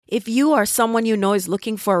If you or someone you know is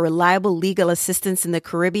looking for reliable legal assistance in the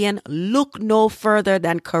Caribbean, look no further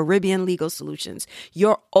than Caribbean Legal Solutions,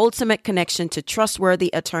 your ultimate connection to trustworthy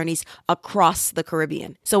attorneys across the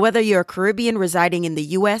Caribbean. So whether you're a Caribbean residing in the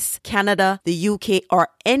US, Canada, the UK, or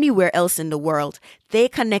anywhere else in the world, they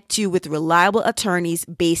connect you with reliable attorneys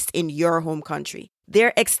based in your home country.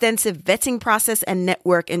 Their extensive vetting process and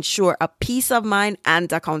network ensure a peace of mind and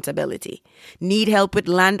accountability. Need help with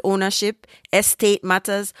land ownership, estate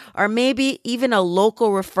matters, or maybe even a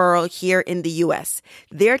local referral here in the U.S.?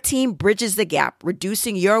 Their team bridges the gap,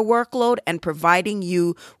 reducing your workload and providing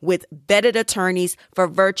you with vetted attorneys for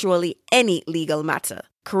virtually any legal matter.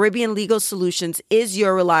 Caribbean Legal Solutions is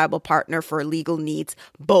your reliable partner for legal needs,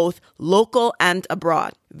 both local and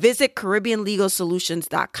abroad. Visit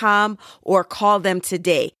CaribbeanLegalSolutions.com or call them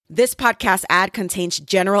today. This podcast ad contains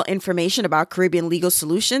general information about Caribbean Legal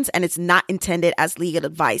Solutions and it's not intended as legal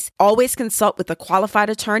advice. Always consult with a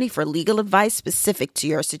qualified attorney for legal advice specific to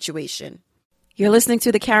your situation. You're listening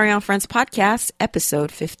to the Carry On Friends podcast,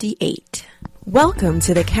 episode 58. Welcome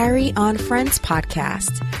to the Carry On Friends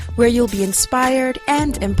podcast, where you'll be inspired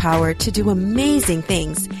and empowered to do amazing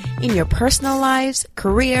things in your personal lives,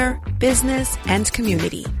 career, business, and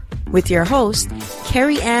community. With your host,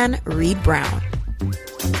 Carrie Ann Reed Brown.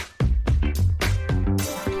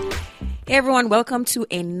 Hey everyone, welcome to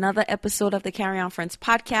another episode of the Carry On Friends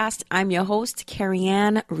podcast. I'm your host, Carrie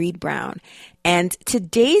Ann Reed Brown. And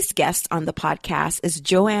today's guest on the podcast is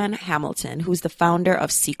Joanne Hamilton, who's the founder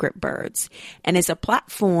of Secret Birds, and is a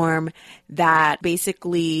platform that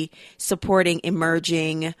basically supporting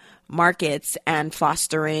emerging markets and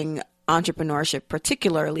fostering entrepreneurship,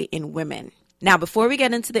 particularly in women. Now, before we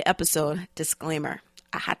get into the episode, disclaimer,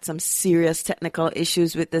 I had some serious technical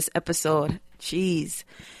issues with this episode. Jeez.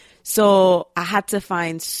 So I had to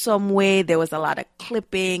find some way. There was a lot of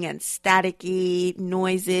clipping and staticky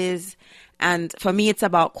noises. And for me, it's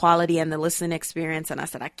about quality and the listening experience. And I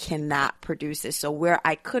said, I cannot produce this. So where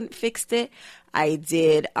I couldn't fix it, I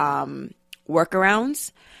did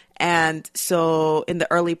workarounds. And so in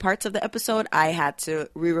the early parts of the episode, I had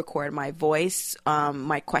to re-record my voice,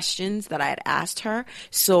 my questions that I had asked her.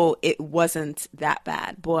 So it wasn't that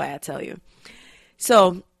bad. Boy, I tell you.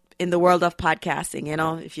 So in the world of podcasting, you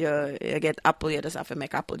know, if you get apple, you just have to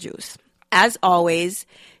make apple juice. As always,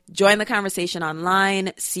 join the conversation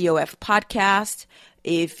online, COF Podcast.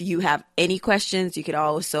 If you have any questions, you could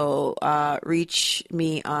also reach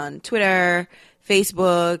me on Twitter,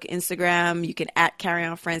 Facebook, Instagram. You can @Carry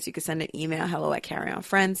On Friends. You can send an email,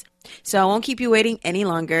 hello@CarryOnFriends. So I won't keep you waiting any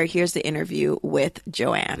longer. Here's the interview with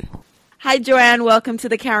Joanne. Hi, Joanne. Welcome to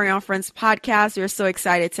the Carry On Friends podcast. We're so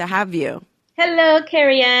excited to have you. Hello,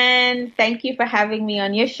 Carrie Ann. Thank you for having me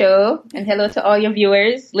on your show. And hello to all your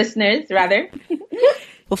listeners, rather.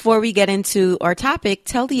 Before we get into our topic,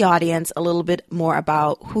 tell the audience a little bit more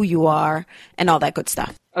about who you are and all that good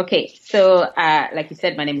stuff. Okay, so like you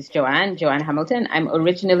said, my name is Joanne Hamilton. I'm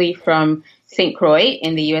originally from St. Croix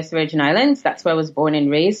in the U.S. Virgin Islands. That's where I was born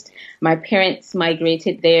and raised. My parents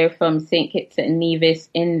migrated there from St. Kitts and Nevis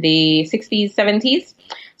in the 60s, 70s.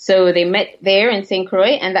 So they met there in St.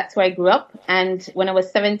 Croix, and that's where I grew up. And when I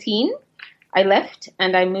was 17, I left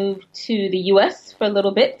and I moved to the U.S. for a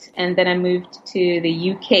little bit, and then I moved to the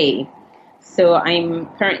U.K. So I'm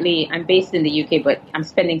based in the U.K., but I'm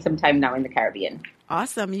spending some time now in the Caribbean.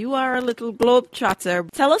 Awesome. You are a little globetrotter.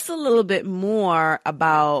 Tell us a little bit more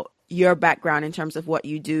about your background in terms of what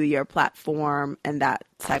you do, your platform, and that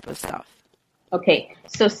type of stuff. Okay,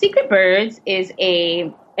 so Secret Birds is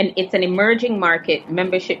it's an emerging market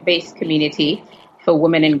membership-based community for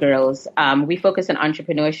women and girls. We focus on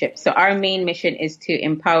entrepreneurship. So our main mission is to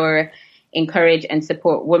empower, encourage, and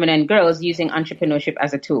support women and girls using entrepreneurship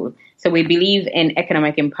as a tool. So we believe in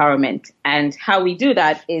economic empowerment. And how we do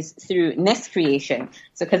that is through nest creation.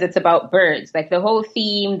 So because it's about birds, like the whole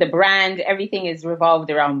theme, the brand, everything is revolved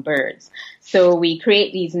around birds. So we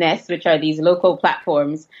create these nests, which are these local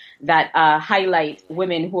platforms that highlight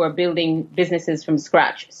women who are building businesses from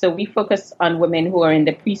scratch. So we focus on women who are in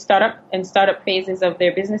the pre-startup and startup phases of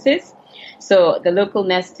their businesses. So the local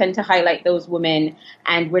nests tend to highlight those women,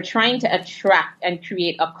 and we're trying to attract and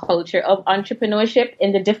create a culture of entrepreneurship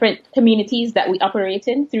in the different communities that we operate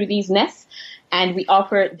in through these nests. And we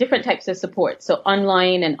offer different types of support, so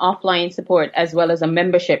online and offline support, as well as a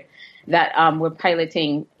membership that we're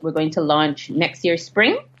piloting. We're going to launch next year,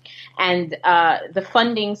 spring. And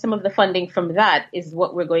some of the funding from that is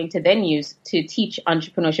what we're going to then use to teach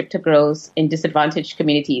entrepreneurship to girls in disadvantaged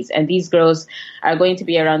communities. And these girls are going to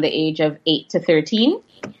be around the age of 8 to 13.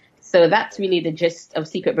 So that's really the gist of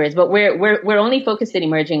Secret Birds. But we're only focused in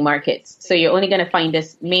emerging markets. So you're only going to find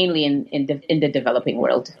us mainly in the developing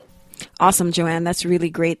world. Awesome, Joanne. That's really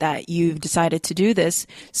great that you've decided to do this.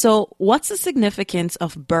 So what's the significance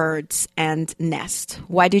of birds and nest?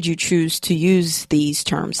 Why did you choose to use these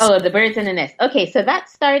terms? Oh, the birds and the nest. Okay, so that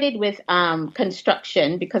started with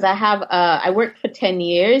construction because I worked for 10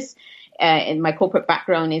 years. And my corporate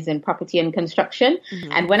background is in property and construction.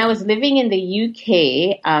 Mm-hmm. And when I was living in the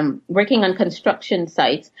UK, working on construction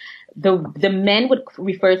sites, the men would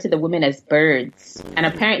refer to the women as birds. And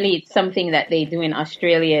apparently it's something that they do in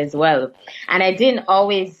Australia as well. And I didn't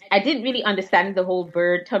really understand the whole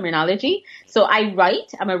bird terminology. So I'm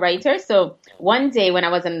a writer. So one day when I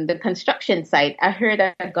was on the construction site, I heard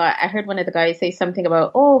one of the guys say something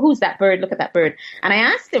about, oh, who's that bird? Look at that bird. And I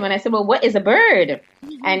asked him and I said, well, what is a bird?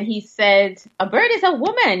 And he said, a bird is a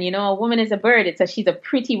woman. A woman is a bird. She's a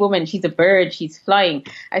pretty woman. She's a bird. She's flying.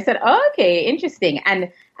 I said, oh, okay, interesting.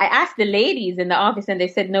 And I asked the ladies in the office and they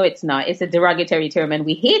said, no, it's not. It's a derogatory term and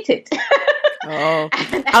we hate it. Oh,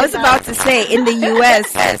 I was about to say in the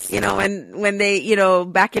U.S., when they,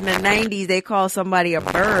 back in the 90s, they call somebody a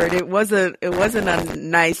bird. It wasn't a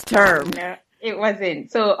nice term. No. It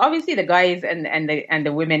wasn't. So obviously the guys and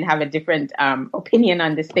the women have a different opinion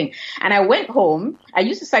on this thing. And I went home. I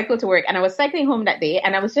used to cycle to work and I was cycling home that day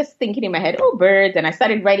and I was just thinking in my head, oh, birds. And I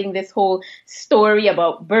started writing this whole story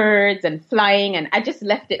about birds and flying and I just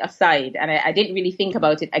left it aside and I didn't really think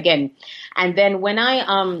about it again. And then when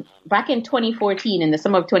I, back in 2014, in the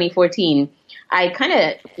summer of 2014, I kind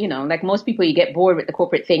of, like most people, you get bored with the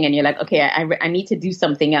corporate thing and you're like, okay, I need to do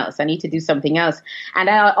something else. And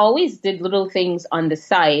I always did little things on the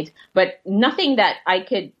side, but nothing that I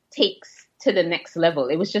could take to the next level.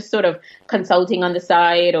 It was just sort of consulting on the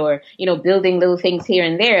side or, building little things here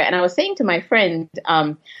and there. And I was saying to my friend,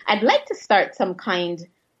 I'd like to start some kind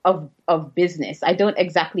of business. I don't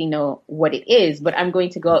exactly know what it is, but I'm going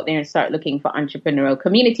to go out there and start looking for entrepreneurial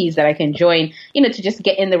communities that I can join, to just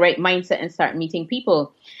get in the right mindset and start meeting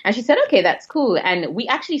people. And she said, okay, that's cool. And we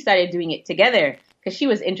actually started doing it together because she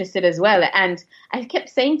was interested as well. And I kept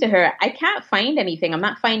saying to her, I can't find anything. I'm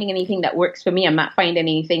not finding anything that works for me. I'm not finding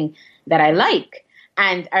anything that I like.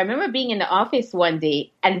 And I remember being in the office one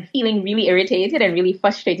day and feeling really irritated and really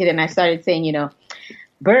frustrated. And I started saying,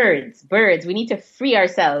 birds, we need to free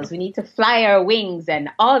ourselves. We need to fly our wings and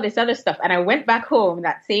all this other stuff. And I went back home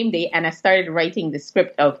that same day and I started writing the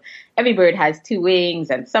script of every bird has two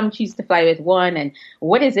wings and some choose to fly with one. And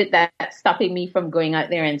what is it that's stopping me from going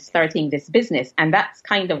out there and starting this business? And that's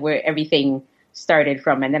kind of where everything started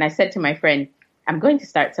from. And then I said to my friend, I'm going to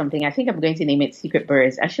start something. I think I'm going to name it Secret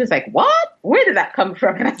Birds. And she was like, what? Where did that come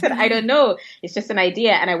from? And I said, I don't know. It's just an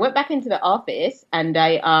idea. And I went back into the office and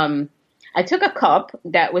I took a cup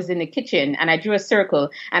that was in the kitchen and I drew a circle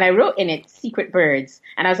and I wrote in it Secret Birds.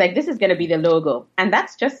 And I was like, this is going to be the logo. And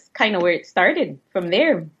that's just kind of where it started from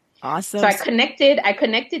there. Awesome. So I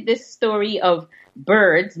connected this story of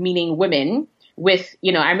birds, meaning women, with,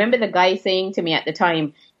 I remember the guy saying to me at the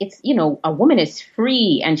time, it's, a woman is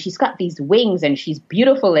free and she's got these wings and she's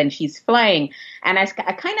beautiful and she's flying. And I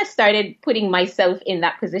kind of started putting myself in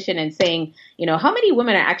that position and saying, how many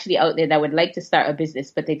women are actually out there that would like to start a business,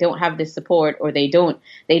 but they don't have the support or they don't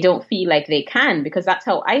feel like they can, because that's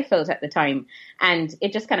how I felt at the time. And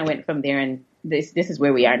it just kind of went from there. And this is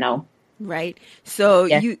where we are now. Right. So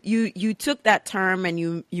yeah. you took that term and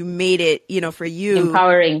you made it, for you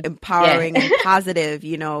empowering and positive,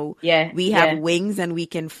 Yeah. We have wings and we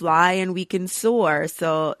can fly and we can soar.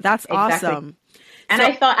 So that's exactly. Awesome. And so,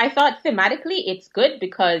 I thought thematically it's good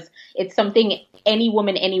because it's something any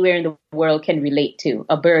woman anywhere in the world can relate to,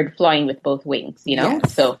 a bird flying with both wings,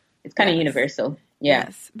 Yes. So it's kind of universal. Yeah.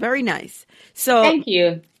 Yes. Very nice. So thank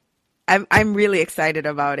you. I'm really excited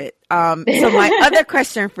about it. So my other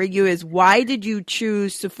question for you is, why did you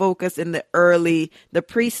choose to focus in the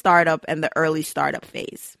pre-startup and the early startup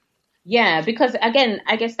phase? Yeah, because again,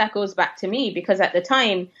 I guess that goes back to me because at the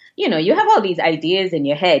time, you have all these ideas in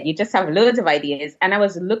your head. You just have loads of ideas. And I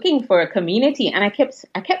was looking for a community and I kept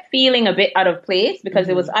feeling a bit out of place because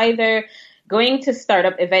it was either going to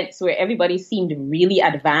startup events where everybody seemed really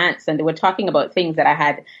advanced and they were talking about things that I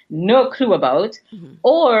had no clue about,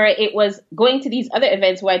 or it was going to these other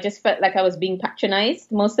events where I just felt like I was being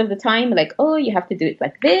patronized most of the time, like, oh, you have to do it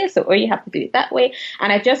like this, or you have to do it that way.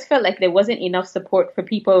 And I just felt like there wasn't enough support for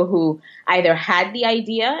people who either had the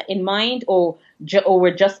idea in mind or or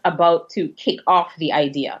were just about to kick off the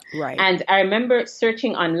idea. Right. And I remember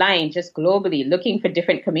searching online just globally, looking for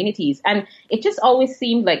different communities. And it just always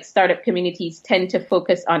seemed like startup communities tend to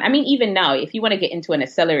focus on, I mean, even now, if you want to get into an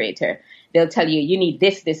accelerator, they'll tell you, you need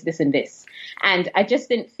this, this, this, and this. And I just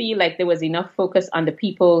didn't feel like there was enough focus on the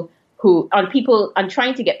people on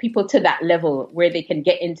trying to get people to that level where they can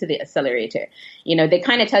get into the accelerator. You know, they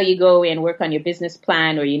kind of tell you go away and work on your business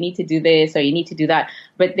plan, or you need to do this, or you need to do that.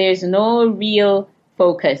 But there's no real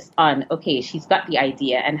focus on, okay, she's got the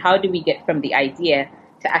idea, and how do we get from the idea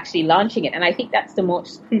to actually launching it? And I think that's the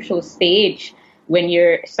most crucial stage when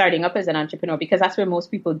you're starting up as an entrepreneur, because that's where most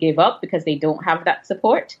people give up, because they don't have that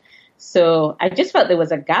support. So I just felt there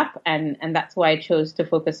was a gap, and that's why I chose to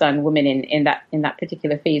focus on women in that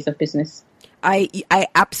particular phase of business. I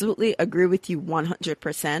absolutely agree with you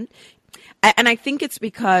 100%. And I think it's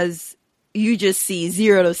because you just see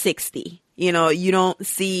 0 to 60. You know, you don't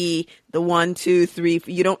see the 1, 2, 3,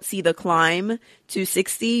 you don't see the climb to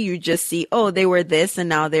 60. You just see, oh, they were this and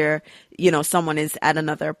now they're, you know, someone is at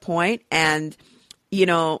another point. And you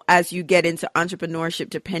know, as you get into entrepreneurship,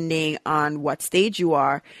 depending on what stage you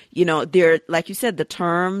are, you know, there, like you said, the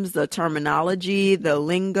terms, the terminology, the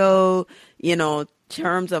lingo, you know,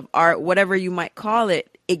 terms of art, whatever you might call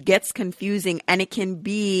it, it gets confusing, and it can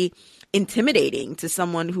be intimidating to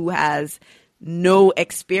someone who has no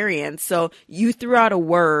experience. So you threw out a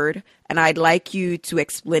word, and I'd like you to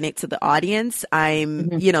explain it to the audience.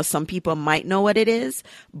 You know, some people might know what it is,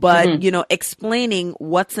 but, you know, explaining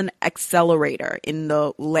what's an accelerator in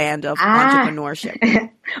the land of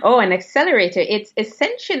entrepreneurship. Oh, an accelerator. It's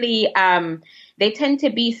essentially, they tend to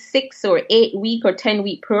be 6 or 8 week or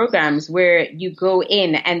 10-week programs where you go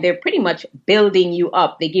in and they're pretty much building you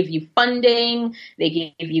up. They give you funding,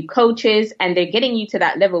 they give you coaches, and they're getting you to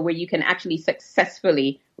that level where you can actually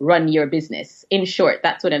successfully run your business. In short,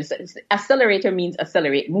 that's what accelerator means.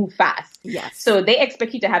 Accelerate, move fast. Yes. So they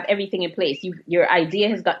expect you to have everything in place. Your idea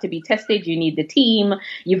has got to be tested. You need the team.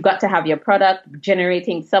 You've got to have your product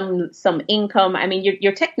generating some income. I mean,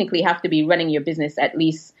 you technically have to be running your business at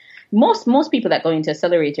least. Most people that go into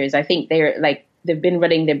accelerators, I think they've been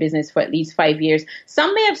running their business for at least 5 years.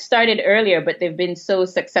 Some may have started earlier, but they've been so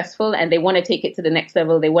successful and they want to take it to the next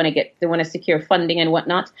level. They want to secure funding and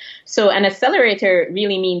whatnot. So an accelerator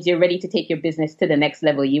really means you're ready to take your business to the next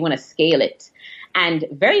level. You want to scale it. And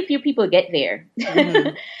very few people get there.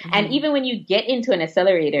 And even when you get into an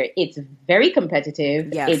accelerator, it's very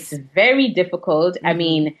competitive. Yes. It's very difficult. I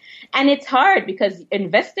mean, and it's hard because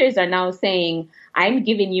investors are now saying, I'm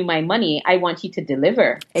giving you my money. I want you to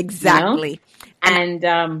deliver. Exactly. You know?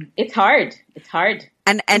 And it's hard. It's hard.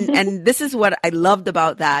 And this is what I loved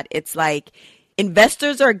about that. It's like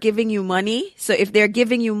investors are giving you money. So if they're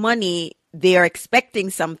giving you money, they are expecting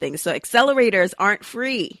something. So accelerators aren't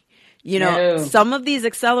free. You know, some of these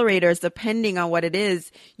accelerators, depending on what it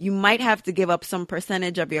is, you might have to give up some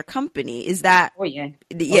percentage of your company. Is that? Oh, yeah.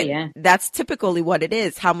 That's typically what it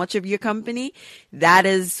is. How much of your company? That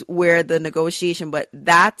is where the negotiation, but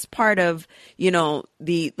that's part of, you know,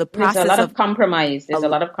 the process. There's a lot of compromise. There's a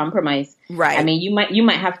lot of compromise. Right. I mean, you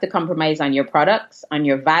might have to compromise on your products, on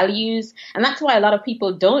your values. And that's why a lot of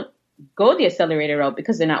people don't go the accelerator route,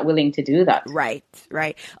 because they're not willing to do that. Right.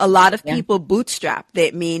 A lot of people bootstrap.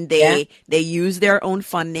 That mean they use their own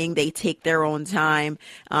funding. They take their own time.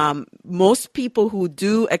 Most people who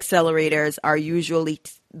do accelerators are usually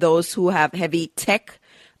those who have heavy tech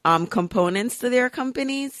components to their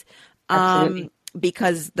companies,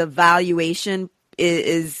 because the valuation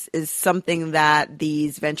is something that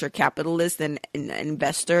these venture capitalists and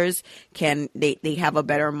investors they have a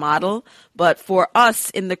better model. But for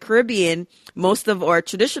us in the Caribbean, most of our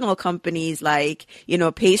traditional companies, like, you know,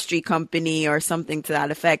 a pastry company or something to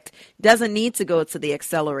that effect, doesn't need to go to the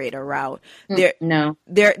accelerator route.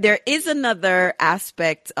 There is another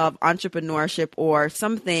aspect of entrepreneurship, or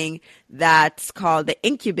something that's called the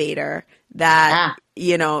incubator, that,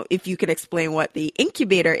 you know, if you could explain what the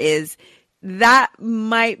incubator is, that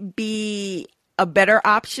might be a better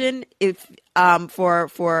option if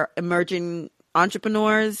for emerging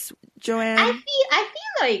entrepreneurs, Joanne. I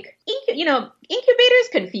feel like incubators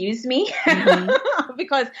confuse me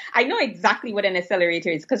because I know exactly what an accelerator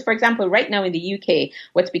is. Because, for example, right now in the UK,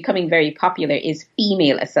 what's becoming very popular is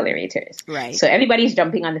female accelerators. Right. So everybody's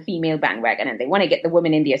jumping on the female bandwagon and they want to get the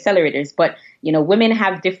women in the accelerators. But, you know, women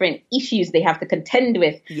have different issues they have to contend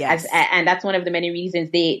with. Yes. And that's one of the many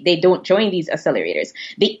reasons they don't join these accelerators.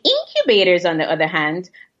 The incubators, on the other hand,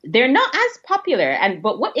 they're not as popular.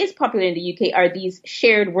 But what is popular in the UK are these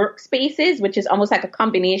shared workspaces, which is almost like a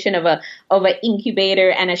combination of an incubator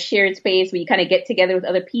and a shared space where you kind of get together with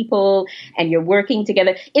other people and you're working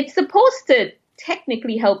together. It's supposed to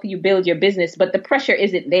technically help you build your business, but the pressure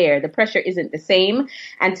isn't there. The pressure isn't the same.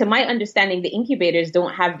 And to my understanding, the incubators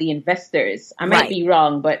don't have the investors. I might be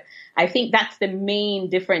wrong, but I think that's the main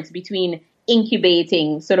difference between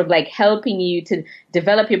incubating, sort of like helping you to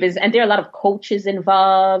develop your business. And there are a lot of coaches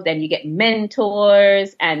involved, and you get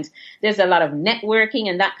mentors, and there's a lot of networking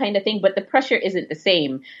and that kind of thing, but the pressure isn't the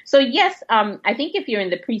same. So yes, I think if you're in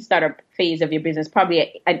the pre-startup phase of your business,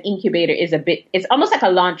 probably an incubator is it's almost like a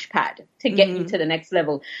launch pad to get you to the next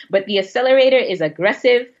level. But the accelerator is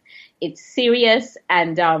aggressive. It's serious,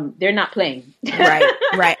 and they're not playing.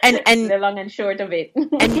 Right. And the long and short of it.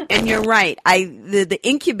 and you're right. The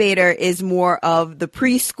incubator is more of the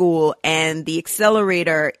preschool, and the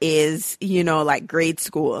accelerator is, like grade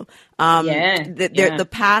school. The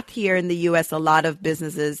path here in the U.S., a lot of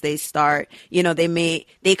businesses, they start,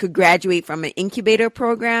 they could graduate from an incubator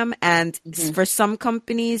program, and for some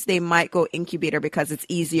companies, they might go incubator because it's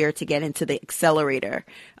easier to get into the accelerator,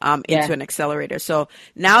 into an accelerator. So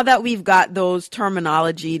now that we've got those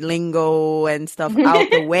terminology, lingo and stuff out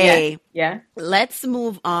the way, let's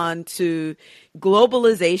move on to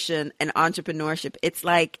globalization and entrepreneurship. It's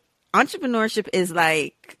like, entrepreneurship is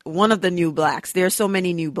like one of the new blacks. There are so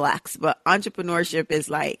many new blacks, but entrepreneurship is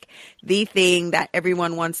like the thing that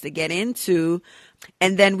everyone wants to get into.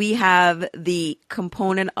 And then we have the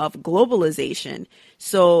component of globalization.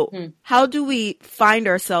 So how do we find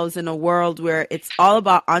ourselves in a world where it's all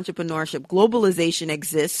about entrepreneurship? Globalization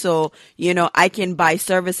exists. So, I can buy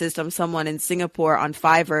services from someone in Singapore on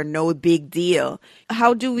Fiverr, no big deal.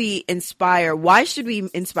 How do we inspire? Why should we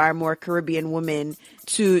inspire more Caribbean women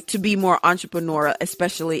to be more entrepreneurial,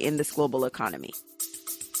 especially in this global economy?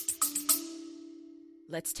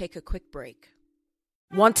 Let's take a quick break.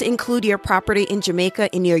 Want to include your property in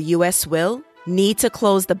Jamaica in your U.S. will? Need to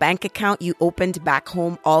close the bank account you opened back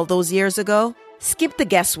home all those years ago? Skip the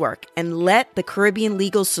guesswork and let the Caribbean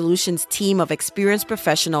Legal Solutions team of experienced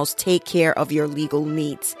professionals take care of your legal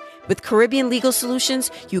needs. With Caribbean Legal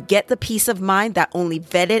Solutions, you get the peace of mind that only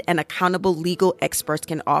vetted and accountable legal experts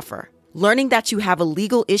can offer. Learning that you have a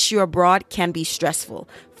legal issue abroad can be stressful.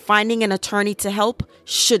 Finding an attorney to help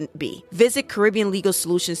shouldn't be. Visit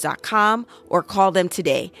CaribbeanLegalSolutions.com or call them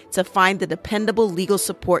today to find the dependable legal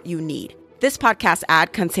support you need. This podcast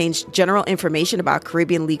ad contains general information about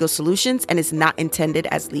Caribbean Legal Solutions and is not intended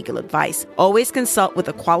as legal advice. Always consult with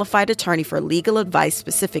a qualified attorney for legal advice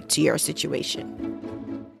specific to your situation.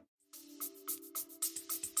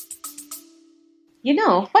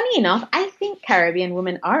 Funny enough, I think Caribbean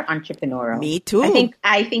women are entrepreneurial. Me too.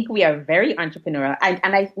 I think we are very entrepreneurial.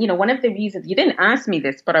 And one of the reasons, you didn't ask me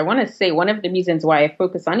this, but I want to say one of the reasons why I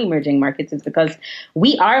focus on emerging markets is because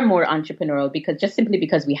we are more entrepreneurial, simply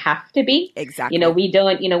because we have to be. Exactly. We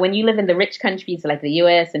don't, when you live in the rich countries like the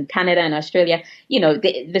US and Canada and Australia,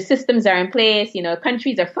 the systems are in place,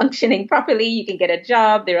 countries are functioning properly. You can get a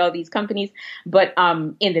job. There are all these companies. But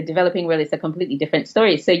in the developing world, it's a completely different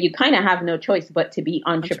story. So you kind of have no choice but to be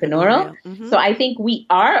entrepreneurial. So I think we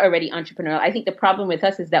are already entrepreneurial. I think the problem with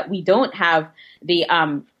us is that we don't have the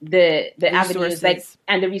avenues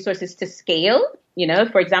and the resources to scale.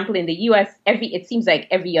 For example, in the US, it seems like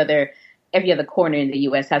every other corner in the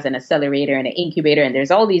US has an accelerator and an incubator, and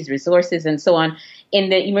there's all these resources and so on. In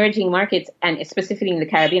the emerging markets, and specifically in the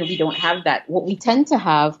Caribbean, we don't have that. What we tend to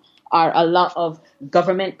have are a lot of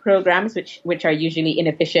government programs, which are usually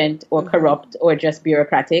inefficient or corrupt or just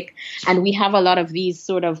bureaucratic. And we have a lot of these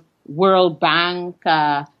sort of World Bank,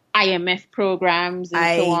 IMF programs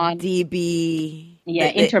and so on. IDB. Yeah,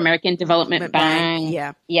 Inter-American Development Bank.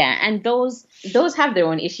 Yeah. And those have their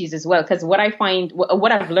own issues as well. Because what I've learned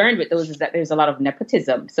with those is that there's a lot of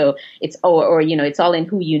nepotism. So it's, it's all in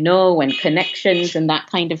who you know and connections and that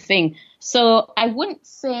kind of thing. So I wouldn't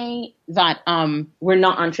say that we're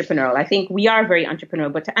not entrepreneurial. I think we are very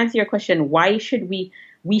entrepreneurial. But to answer your question, why should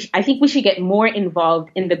I think we should get more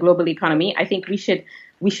involved in the global economy. I think we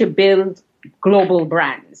should build global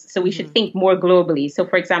brands. So we should think more globally. So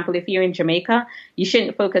for example, if you're in Jamaica, you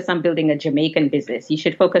shouldn't focus on building a Jamaican business. You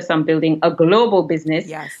should focus on building a global business.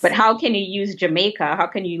 Yes. But how can you use Jamaica? How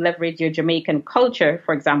can you leverage your Jamaican culture,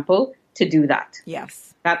 for example, to do that?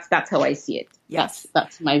 Yes. That's how I see it. Yes.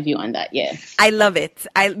 That's my view on that. Yeah. I love it.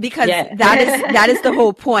 Because that is the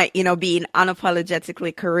whole point, being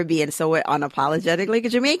unapologetically Caribbean. So we're unapologetically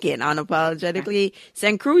Jamaican, unapologetically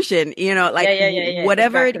St. Crucian,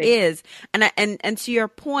 whatever exactly. it is. And to your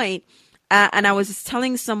point, and I was just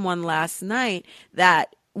telling someone last night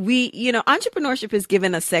that entrepreneurship is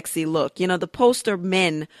given a sexy look. The poster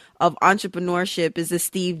men of entrepreneurship is the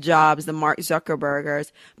Steve Jobs, the Mark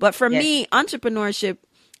Zuckerbergers. But for me, entrepreneurship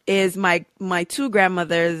is my two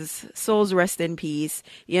grandmothers, souls rest in peace.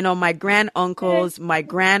 You know, my grand uncles, my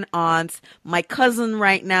grand aunts, my cousin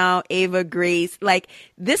right now, Ava Grace. Like,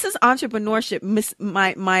 this is entrepreneurship.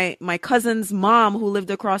 My cousin's mom, who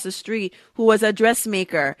lived across the street, who was a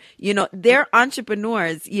dressmaker. You know, they're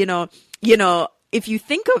entrepreneurs. You know, if you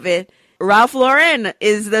think of it, Ralph Lauren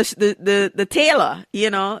is the tailor,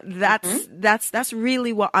 you know, that's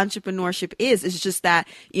really what entrepreneurship is. It's just that,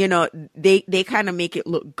 you know, they kind of make it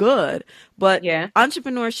look good, but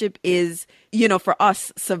entrepreneurship is, you know, for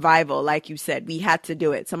us, survival. Like you said, we had to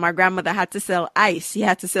do it. So my grandmother had to sell ice. She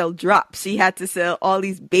had to sell drops. She had to sell all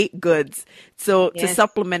these baked goods. So to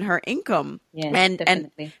supplement her income. Yes,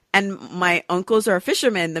 definitely. And my uncles are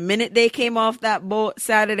fishermen. The minute they came off that boat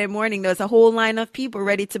Saturday morning, there was a whole line of people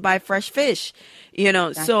ready to buy fresh fish, you know.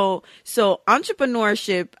 Exactly. So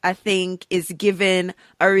entrepreneurship, I think, is given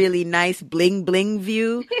a really nice bling bling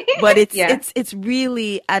view, but it's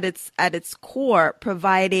really at its core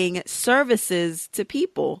providing services to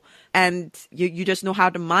people. And you just know how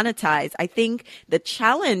to monetize. I think the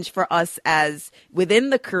challenge for us as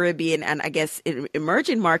within the Caribbean and I guess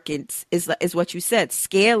emerging markets is what you said,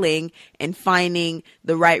 scaling and finding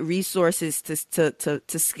the right resources to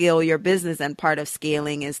scale your business. And part of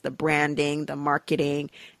scaling is the branding, the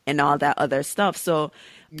marketing, and all that other stuff. So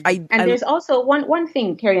there's also one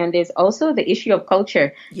thing, Carrie-Ann, there's also the issue of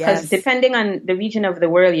culture. Because depending on the region of the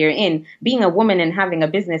world you're in, being a woman and having a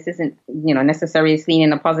business isn't, you know, necessarily seen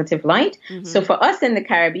in a positive light. Mm-hmm. So for us in the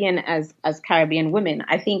Caribbean, as Caribbean women,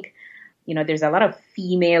 I think, you know, there's a lot of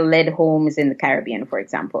female-led homes in the Caribbean, for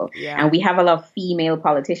example. Yeah. And we have a lot of female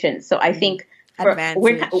politicians. So I think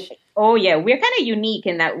we're kind of unique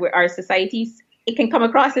in that our societies, it can come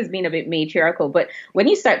across as being a bit matriarchal, but when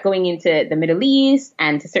you start going into the Middle East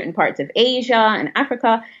and to certain parts of Asia and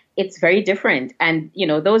Africa, it's very different. And, you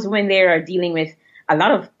know, those women there are dealing with a lot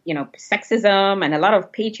of, you know, sexism and a lot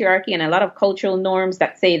of patriarchy and a lot of cultural norms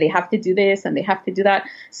that say they have to do this and they have to do that.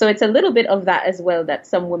 So it's a little bit of that as well that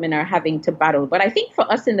some women are having to battle. But I think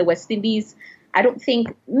for us in the West Indies, I don't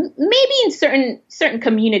think, maybe in certain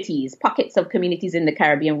communities, pockets of communities in the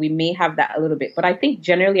Caribbean, we may have that a little bit. But I think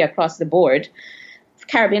generally across the board,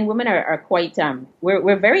 Caribbean women are quite,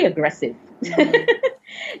 we're very aggressive. Mm-hmm.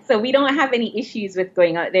 So we don't have any issues with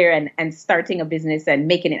going out there and starting a business and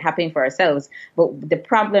making it happen for ourselves. But the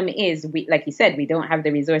problem is, we, like you said, we don't have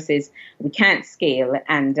the resources. We can't scale.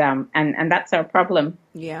 And that's our problem.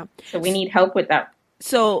 Yeah. So we need help with that.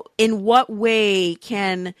 So in what way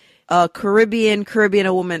can a Caribbean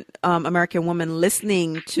woman, American woman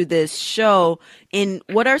listening to this show,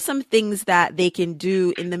 what are some things that they can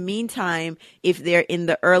do in the meantime if they're in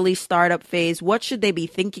the early startup phase? What should they be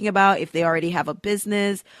thinking about if they already have a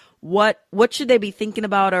business? What should they be thinking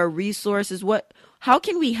about, or resources? How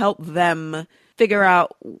can we help them figure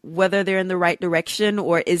out whether they're in the right direction,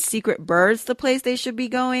 or is Secret Birds the place they should be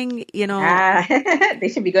going? You know, they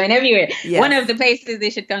should be going everywhere. Yes. One of the places they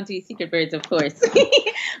should come to is Secret Birds, of course.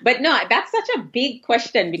 But no, that's such a big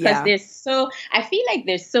question because I feel like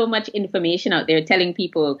there's so much information out there telling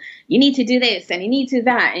people you need to do this and you need to do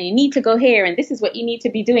that and you need to go here and this is what you need to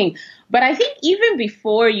be doing. But I think even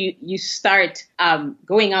before you start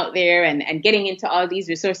going out there and getting into all these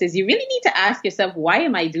resources, you really need to ask yourself, why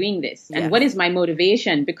am I doing this? And what is my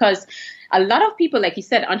motivation? Because a lot of people, like you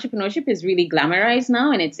said, entrepreneurship is really glamorized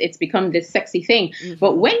now and it's become this sexy thing. Mm-hmm.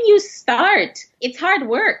 But when you start, it's hard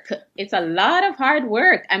work. It's a lot of hard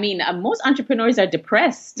work. I mean, most entrepreneurs are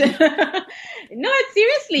depressed. No,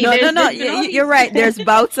 seriously. No. You're right. There's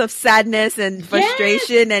bouts of sadness and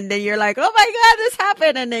frustration, and then you're like, "Oh my God, this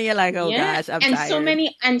happened," and then you're like, "Oh gosh, I'm tired."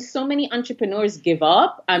 So many entrepreneurs give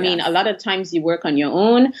up. I mean, a lot of times you work on your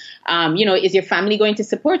own. Is your family going to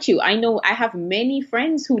support you? I know I have many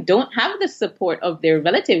friends who don't have the support of their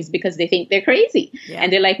relatives because they think they're crazy,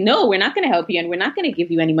 and they're like, "No, we're not going to help you, and we're not going to give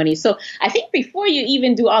you any money." So I think before you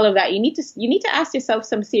even do all of that, you need to ask yourself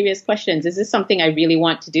some serious questions. Is this something I really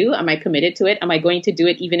want to do? Am I committed to it? Am I going to do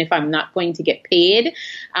it even if I'm not going to get paid?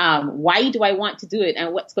 Why do I want to do it?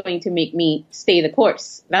 And what's going to make me stay the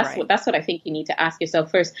course? That's what I think you need to ask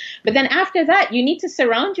yourself first. But then after that, you need to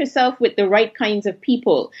surround yourself with the right kinds of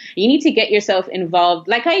people. You need to get yourself involved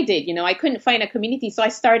like I did. I couldn't find a community, so I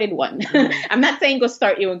started one. I'm not saying go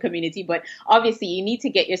start your own community, but obviously you need to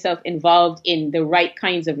get yourself involved in the right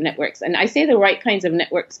kinds of networks. And I say the right kinds of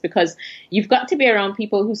networks because you've got to be around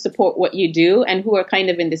people who support what you do and who are kind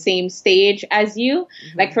of in the same stage as you.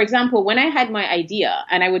 Like, for example, when I had my idea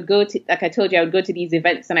and I would go to, like I told you, I would go to these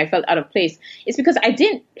events and I felt out of place, it's because I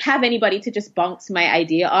didn't have anybody to just bounce my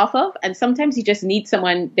idea off of. And sometimes you just need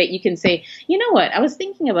someone that you can say, you know what, I was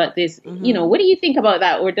thinking about this, you know, what do you think about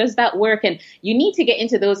that? Or does that work? And you need to get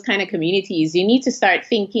into those kind of communities. You need to start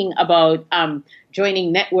thinking about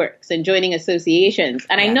joining networks and joining associations.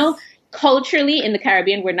 And I know culturally in the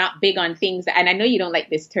Caribbean, we're not big on things. And I know you don't like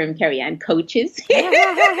this term, Carrie-Anne, coaches. And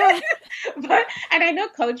I know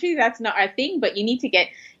culturally that's not our thing, but you need to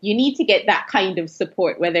get that kind of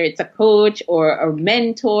support, whether it's a coach or a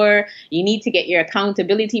mentor. You need to get your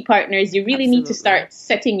accountability partners. You really need to start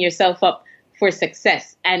setting yourself up for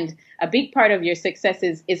success. And a big part of your success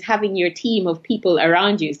is having your team of people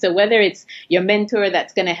around you. So whether it's your mentor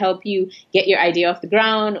that's going to help you get your idea off the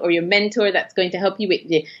ground, or your mentor that's going to help you with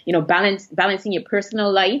the, you know, balancing your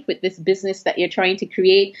personal life with this business that you're trying to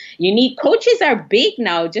create. You need coaches are big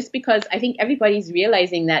now, just because I think everybody's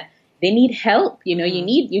realizing that they need help. You know, you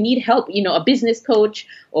need help, you know, a business coach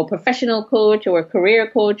or professional coach or a career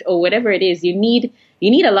coach or whatever it is. You need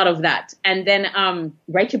a lot of that. And then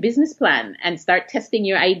write your business plan and start testing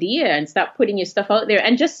your idea and start putting your stuff out there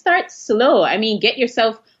and just start slow. I mean, get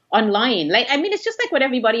yourself online. Like, I mean, it's just like what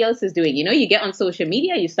everybody else is doing. You know, you get on social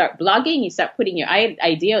media, you start blogging, you start putting your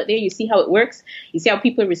idea out there, you see how it works, you see how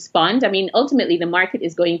people respond. I mean, ultimately, the market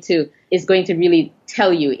is going to really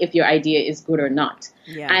tell you if your idea is good or not.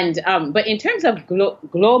 Yeah. And but in terms of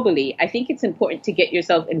globally, I think it's important to get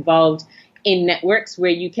yourself involved in networks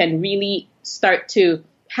where you can really start to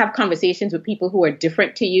have conversations with people who are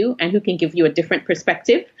different to you and who can give you a different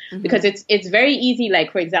perspective. Because it's very easy,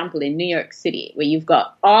 like, for example, in New York City, where you've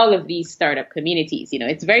got all of these startup communities, you know,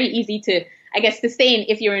 it's very easy to, I guess, to stay in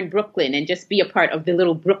if you're in Brooklyn and just be a part of the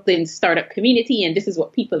little Brooklyn startup community. And this is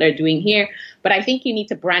what people are doing here. But I think you need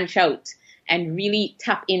to branch out and really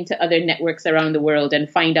tap into other networks around the world and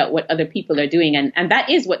find out what other people are doing. And that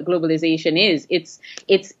is what globalization is.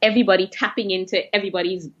 It's everybody tapping into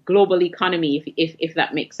everybody's global economy, if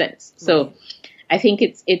that makes sense. Right. So I think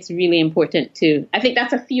it's really important I think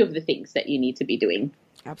that's a few of the things that you need to be doing.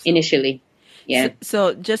 Absolutely. Initially. Yeah.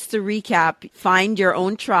 So just to recap, find your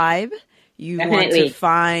own tribe. You want to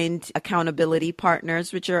find accountability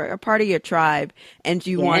partners, which are a part of your tribe, and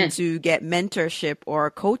you want to get mentorship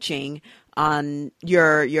or coaching on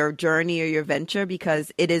your journey or your venture,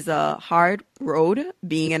 because it is a hard road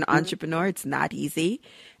being an entrepreneur. It's not easy.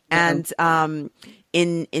 And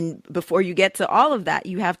in before you get to all of that,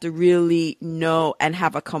 you have to really know and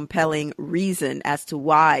have a compelling reason as to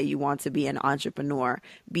why you want to be an entrepreneur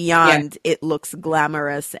beyond it looks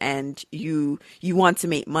glamorous and you want to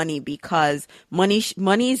make money, because money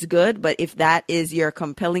is good, but if that is your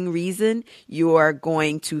compelling reason, you are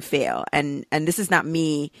going to fail. And this is not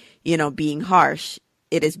me, you know, being harsh.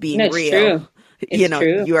 It is being real. True.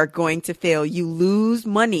 True. You are going to fail. You lose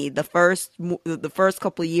money the first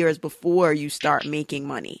couple of years before you start making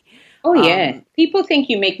money. Oh, yeah. People think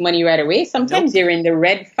you make money right away. Sometimes you're in the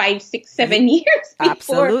red 5, 6, 7 years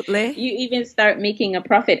before you even start making a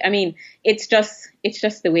profit. I mean, it's just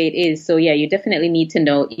the way it is. So, yeah, you definitely need to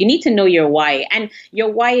know. You need to know your why. And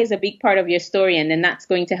your why is a big part of your story. And then that's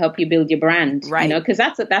going to help you build your brand. Right. You know, because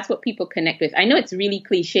that's what people connect with. I know it's really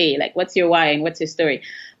cliche, like, what's your why and what's your story?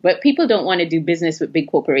 But people don't want to do business with big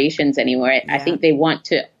corporations anymore. I think they want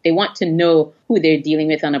to know who they're dealing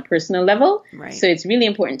with on a personal level. Right. So it's really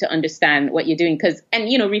important to understand what you're doing,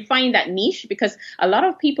 and refine that niche, because a lot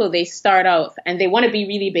of people, they start out and they want to be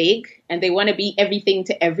really big and they want to be everything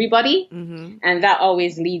to everybody. And that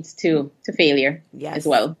always leads to failure as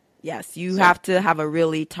well. Yes, you have to have a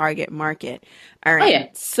really target market. All right. Oh, yeah.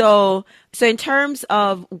 So in terms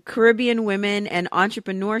of Caribbean women and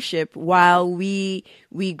entrepreneurship, while we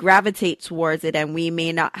gravitate towards it and we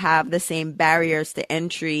may not have the same barriers to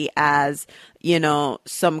entry as, you know,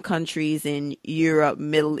 some countries in Europe,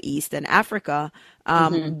 Middle East, and Africa,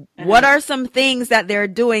 what are some things that they're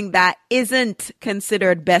doing that isn't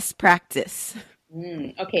considered best practice?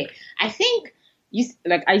 Okay. I think,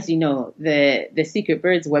 as you know, the Secret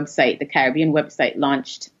Birds website, the Caribbean website,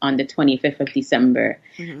 launched on the 25th of December.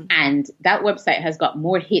 And that website has got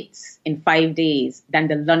more hits in 5 days than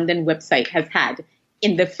the London website has had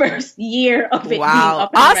in the first year of it being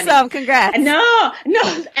up and running. Awesome. Congrats. No.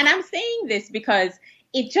 And I'm saying this because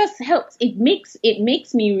it just helps. It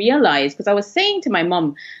makes me realize, because I was saying to my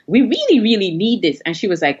mom, we really, really need this. And she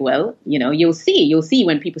was like, well, you'll see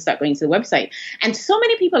when people start going to the website. And so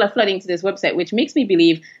many people are flooding to this website, which makes me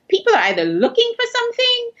believe people are either looking for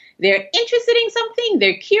something, they're interested in something,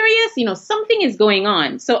 they're curious, something is going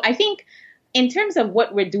on. So I think in terms of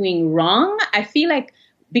what we're doing wrong, I feel like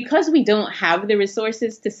because we don't have the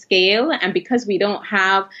resources to scale, and because we don't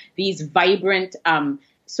have these vibrant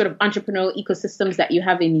sort of entrepreneurial ecosystems that you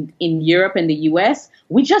have in Europe and the US,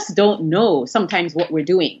 we just don't know sometimes what we're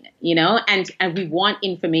doing, and we want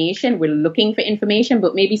information. We're looking for information,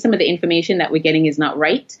 but maybe some of the information that we're getting is not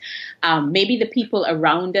right. Maybe the people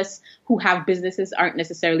around us who have businesses aren't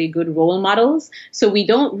necessarily good role models. So we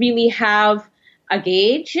don't really have a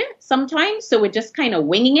gauge sometimes. So we're just kind of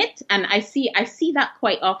winging it. And I see that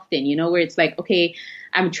quite often, where it's like, okay,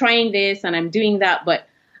 I'm trying this and I'm doing that, but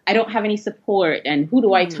I don't have any support, and who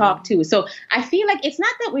do I talk to? So I feel like it's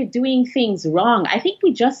not that we're doing things wrong. I think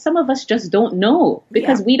some of us just don't know,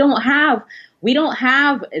 because we don't have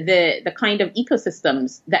the kind of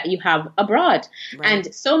ecosystems that you have abroad. Right.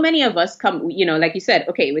 And so many of us come, like you said,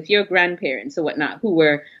 okay, with your grandparents or whatnot, who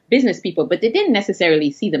were business people, but they didn't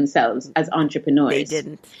necessarily see themselves as entrepreneurs. They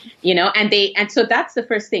didn't. And so that's the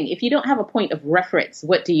first thing. If you don't have a point of reference,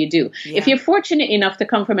 what do you do? Yeah. If you're fortunate enough to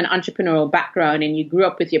come from an entrepreneurial background and you grew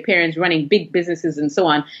up with your parents running big businesses and so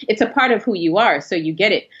on, it's a part of who you are, so you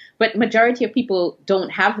get it. But majority of people don't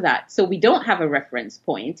have that. So we don't have a reference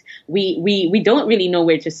point. We don't really know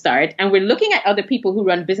where to start. And we're looking at other people who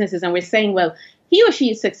run businesses and we're saying, well, he or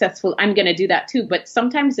she is successful, I'm going to do that too. But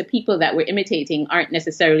sometimes the people that we're imitating aren't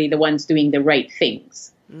necessarily the ones doing the right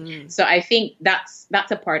things. So I think that's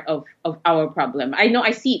a part of our problem. I know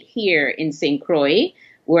I see it here in St. Croix,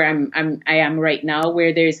 where I am right now,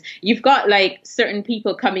 where you've got like certain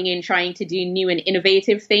people coming in trying to do new and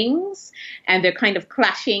innovative things, and they're kind of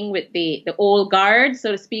clashing with the old guard,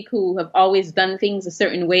 so to speak, who have always done things a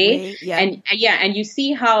certain way. And you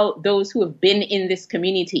see how those who have been in this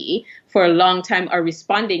community for a long time are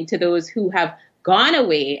responding to those who have gone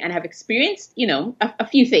away and have experienced, a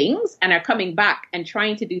few things and are coming back and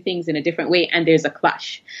trying to do things in a different way. And there's a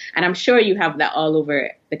clash. And I'm sure you have that all over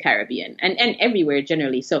the Caribbean and everywhere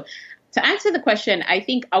generally. So to answer the question, I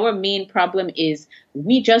think our main problem is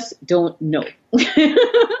we just don't know.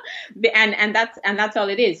 and that's all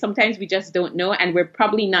it is. Sometimes we just don't know, and we're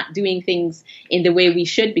probably not doing things in the way we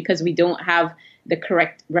should because we don't have the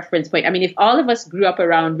correct reference point. I mean, if all of us grew up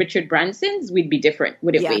around Richard Branson's, we'd be different,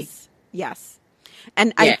 wouldn't we? Yes.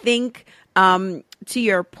 And I think to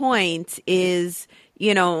your point is,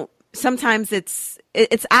 sometimes it's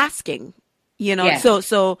asking,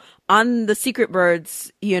 so on the Secret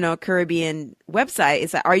Birds, Caribbean website,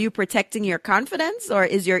 is that, are you protecting your confidence or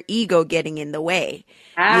is your ego getting in the way?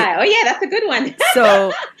 Oh yeah, that's a good one.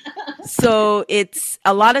 So it's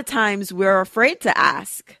a lot of times we're afraid to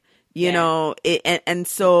ask. And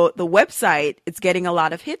so the website, it's getting a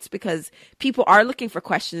lot of hits because people are looking for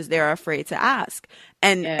questions they're afraid to ask.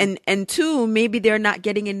 And two, maybe they're not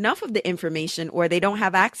getting enough of the information or they don't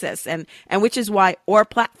have access. And which is why our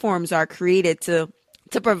platforms are created to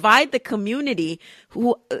provide the community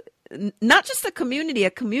who, not just a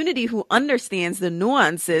community who understands the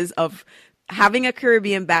nuances of having a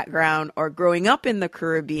Caribbean background or growing up in the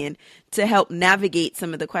Caribbean to help navigate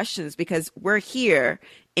some of the questions, because we're here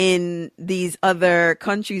in these other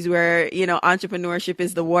countries where, entrepreneurship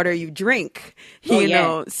is the water you drink,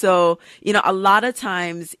 know. So, a lot of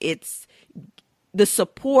times it's the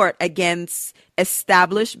support against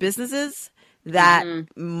established businesses that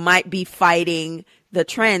might be fighting the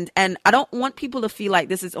trend. And I don't want people to feel like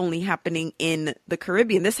this is only happening in the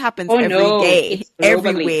Caribbean. This happens every day,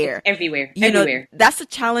 everywhere. Everywhere. That's a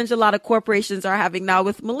challenge a lot of corporations are having now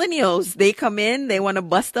with millennials. They come in, they want to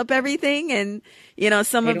bust up everything, and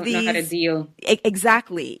some they of don't these know how to deal.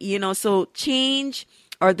 Exactly. So change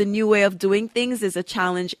or the new way of doing things is a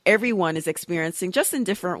challenge everyone is experiencing, just in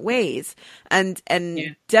different ways. And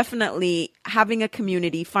definitely having a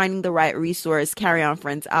community, finding the right resource. Carry On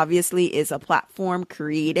Friends obviously is a platform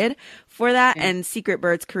created for that. Yeah. And Secret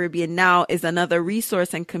Birds Caribbean Now is another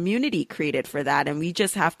resource and community created for that. And we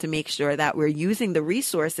just have to make sure that we're using the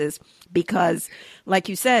resources because, like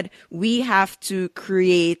you said, we have to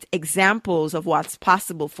create examples of what's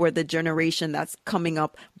possible for the generation that's coming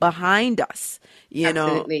up behind us.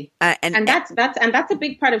 Absolutely. And that's a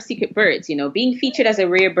big part of Secret Birds, being featured as a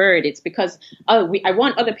rare bird. It's because I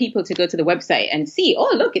want other people to go to the website and see,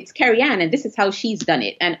 oh, look, it's Carrie Ann and this is how she's done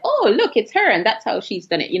it. And oh, look, it's her and that's how she's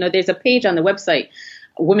done it. There's a page on the website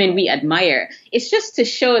women we admire. It's just to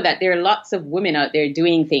show that there are lots of women out there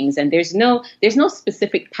doing things, and there's no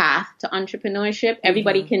specific path to entrepreneurship.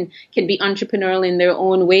 Everybody can be entrepreneurial in their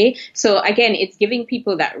own way. So again, it's giving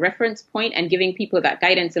people that reference point and giving people that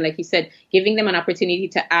guidance, and like you said, giving them an opportunity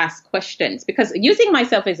to ask questions. Because using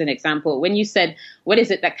myself as an example, when you said, what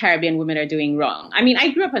is it that Caribbean women are doing wrong? I mean, I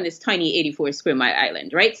grew up on this tiny 84 square mile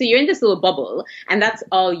island, right? So you're in this little bubble, and that's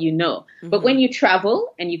all you know. But when you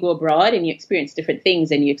travel and you go abroad and you experience different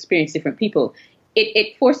things and you experience different people,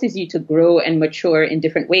 it forces you to grow and mature in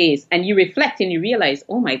different ways. And you reflect and you realize,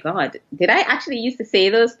 oh my God, did I actually used to say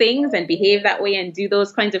those things and behave that way and do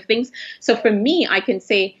those kinds of things? So for me, I can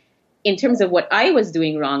say, in terms of what I was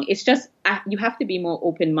doing wrong, it's just you have to be more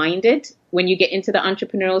open-minded when you get into the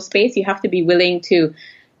entrepreneurial space. You have to be willing to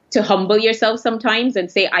humble yourself sometimes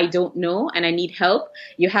and say, I don't know and I need help.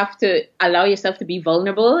 You have to allow yourself to be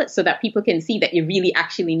vulnerable so that people can see that you really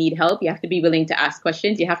actually need help. You have to be willing to ask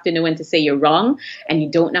questions. You have to know when to say you're wrong and you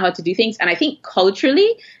don't know how to do things. And I think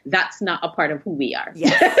culturally, that's not a part of who we are.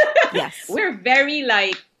 Yes. Yes. We're very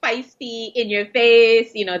feisty, in your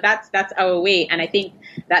face, that's our way. And I think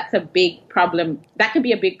that's a big problem. That can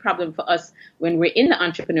be a big problem for us when we're in the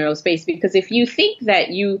entrepreneurial space, because if you think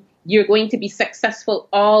that you're going to be successful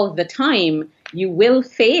all the time, you will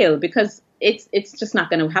fail, because it's just not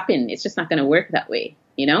going to happen. It's just not going to work that way,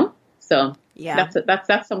 So yeah,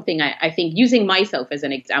 that's something I think, using myself as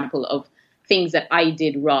an example of things that I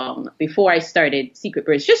did wrong before I started Secret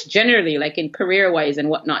Birds, just generally, like in career wise and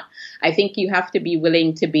whatnot. I think you have to be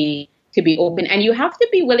willing to be open, and you have to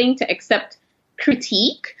be willing to accept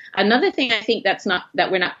critique. Another thing I think that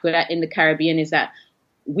we're not good at in the Caribbean is that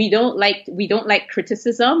we don't like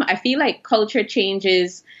criticism. I feel like culture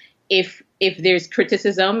changes if there's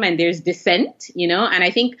criticism and there's dissent, and I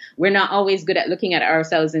think we're not always good at looking at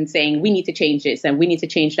ourselves and saying, we need to change this and we need to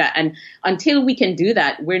change that. And until we can do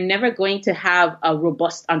that, we're never going to have a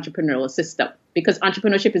robust entrepreneurial system, because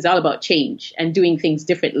entrepreneurship is all about change and doing things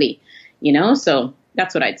differently, so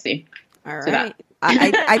that's what I'd say. All right.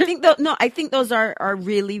 I think those are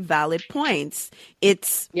really valid points.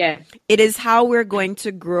 It is how we're going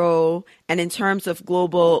to grow. And in terms of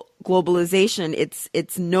globalization,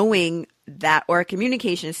 it's knowing that our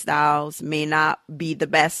communication styles may not be the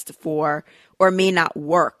best for, or may not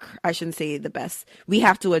work. I shouldn't say the best. We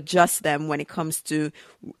have to adjust them when it comes to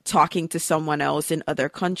talking to someone else in other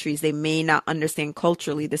countries. They may not understand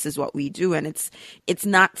culturally this is what we do. And it's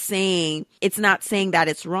not saying that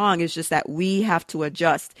it's wrong. It's just that we have to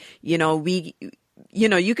adjust. You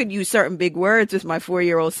could use certain big words with my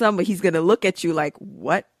 4-year-old son, but he's going to look at you like,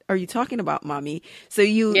 what are you talking about, mommy? So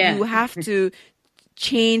you have to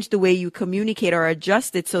change the way you communicate or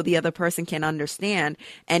adjust it so the other person can understand,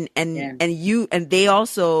 and they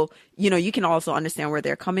also, you can also understand where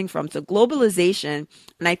they're coming from. So globalization,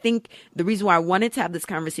 and I think the reason why I wanted to have this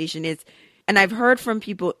conversation is, and I've heard from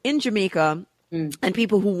people in Jamaica and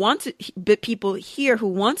people here who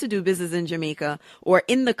want to do business in Jamaica or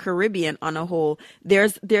in the Caribbean on a whole,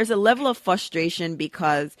 there's a level of frustration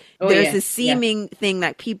because there's a seeming thing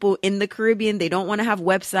that people in the Caribbean, they don't want to have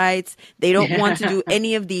websites. They don't want to do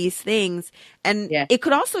any of these things. And it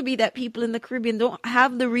could also be that people in the Caribbean don't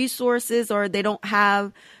have the resources, or they don't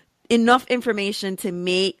have enough information to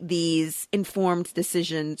make these informed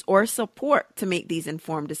decisions, or support to make these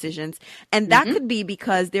informed decisions. And that could be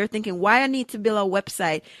because they're thinking, why I need to build a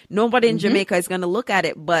website? Nobody in Jamaica is going to look at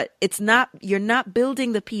it. But you're not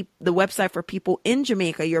building the website for people in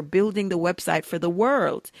Jamaica. You're building the website for the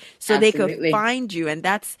world, so they could find you. And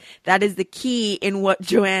that is the key in what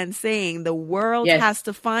Joanne's saying. The world has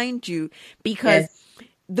to find you, because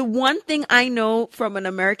the one thing I know from an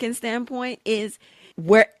American standpoint is,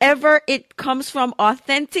 wherever it comes from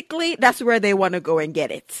authentically, that's where they want to go and get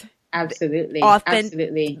it. Absolutely.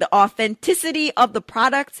 Absolutely. The authenticity of the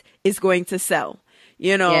product is going to sell.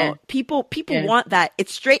 People want that.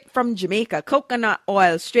 It's straight from Jamaica, coconut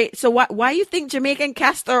oil, straight. So why you think Jamaican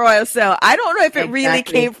castor oil sell? I don't know if it really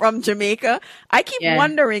came from Jamaica. I keep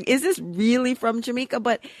wondering, is this really from Jamaica?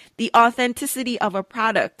 But the authenticity of a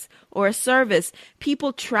product or a service,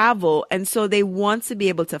 people travel, and so they want to be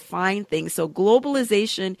able to find things. So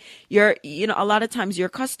globalization, a lot of times your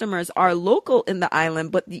customers are local in the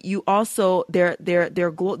island, but you also they're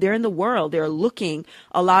in the world. They're looking.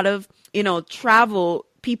 A lot of travel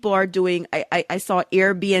people are doing. I saw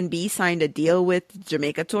Airbnb signed a deal with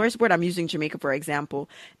Jamaica Tourist Board. I'm using Jamaica for example,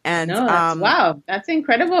 and wow, that's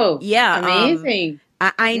incredible. Yeah, amazing.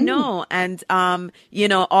 I know. And,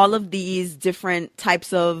 all of these different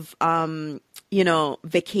types of,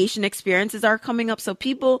 vacation experiences are coming up. So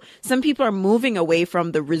some people are moving away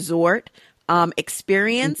from the resort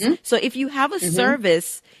experience. So if you have a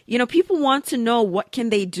service, you know, people want to know what can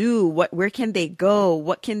they do, where can they go,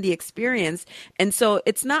 what can they experience. And so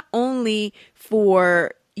it's not only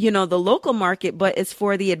for, you know, the local market, but it's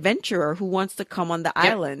for the adventurer who wants to come on the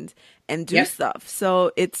island and do stuff.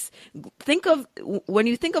 So when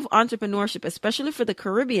you think of entrepreneurship, especially for the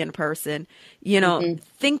Caribbean person, you know,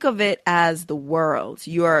 think of it as the world.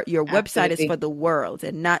 Your website is for the world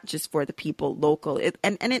and not just for the people local.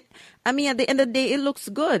 I mean, at the end of the day, it looks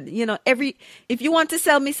good. You know, if you want to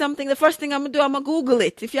sell me something, the first thing I'm gonna do, I'm gonna Google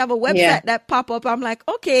it. If you have a website that pop up, I'm like,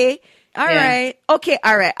 okay, all right.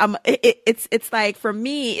 It's like, for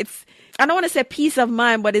me, I don't want to say peace of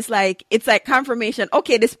mind, but it's like confirmation.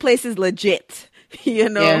 Okay, this place is legit, you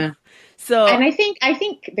know? Yeah. So, and I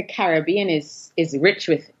think the Caribbean is rich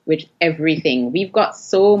with everything. We've got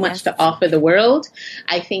so much to offer the world.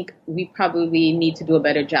 I think we probably need to do a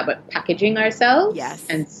better job at packaging ourselves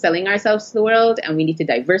and selling ourselves to the world. And we need to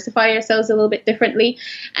diversify ourselves a little bit differently.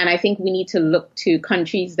 And I think we need to look to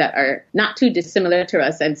countries that are not too dissimilar to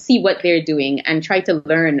us and see what they're doing and try to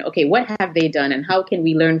learn, okay, what have they done and how can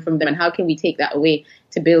we learn from them and how can we take that away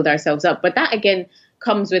to build ourselves up? But that, again,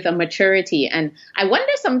 comes with a maturity. And I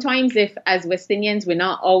wonder sometimes if, as West Indians, we're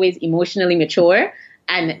not always emotionally mature.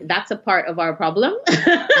 And that's a part of our problem.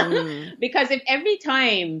 Because if every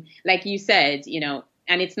time, like you said, you know,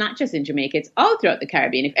 and it's not just in Jamaica, it's all throughout the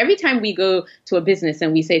Caribbean. If every time we go to a business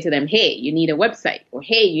and we say to them, hey, you need a website, or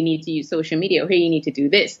hey, you need to use social media, or hey, you need to do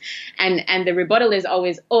this. And the rebuttal is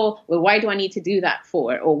always, oh, well, why do I need to do that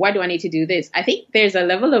for? Or why do I need to do this? I think there's a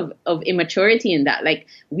level of immaturity in that. Like,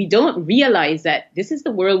 we don't realize that this is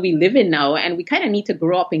the world we live in now, and we kind of need to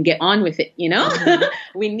grow up and get on with it, you know?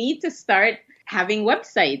 We need to start having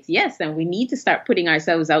websites, yes, and we need to start putting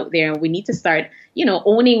ourselves out there, and we need to start, you know,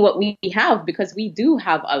 owning what we have, because we do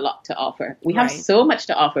have a lot to offer. We have so much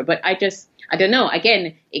to offer, but I don't know.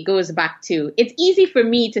 Again, it goes back to, it's easy for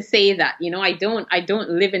me to say that, you know, I don't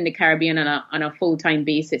live in the Caribbean on a full-time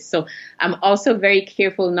basis. So I'm also very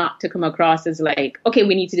careful not to come across as like, okay,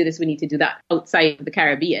 we need to do this, we need to do that outside of the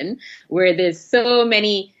Caribbean, where there's so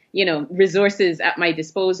many, you know, resources at my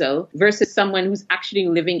disposal versus someone who's actually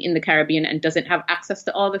living in the Caribbean and doesn't have access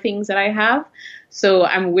to all the things that I have. So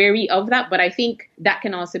I'm wary of that. But I think that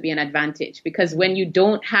can also be an advantage, because when you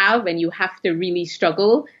don't have and you have to really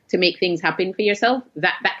struggle to make things happen for yourself,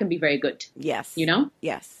 that can be very good. Yes. You know?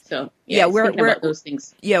 Yes. So we're about those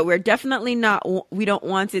things. Yeah, we're definitely not. We don't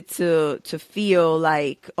want it to feel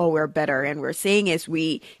like, oh, we're better. And we're saying it's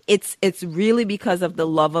really because of the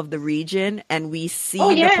love of the region, and we see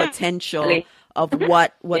the potential of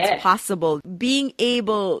what's possible. Being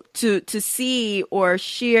able to see or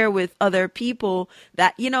share with other people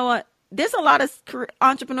that, you know what, there's a lot of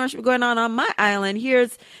entrepreneurship going on my island.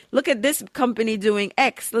 Look at this company doing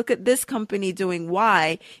X. Look at this company doing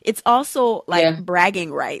Y. It's also like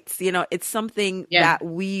bragging rights. You know, it's something that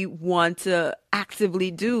we want to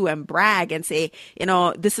actively do and brag and say, you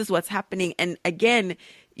know, this is what's happening. And again,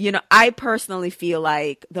 you know, I personally feel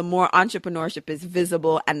like the more entrepreneurship is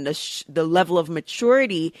visible and the level of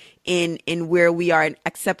maturity in where we are in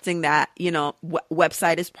accepting that, you know,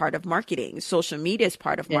 website is part of marketing, social media is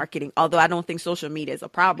part of marketing. Although I don't think social media is a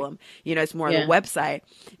problem, you know, it's more the website,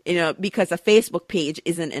 you know, because a Facebook page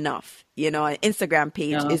isn't enough. You know, an Instagram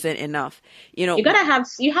page isn't enough. You know, you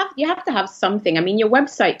have to have something. I mean, your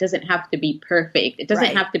website doesn't have to be perfect. It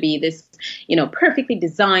doesn't have to be this, you know, perfectly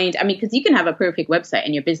designed. I mean, because you can have a perfect website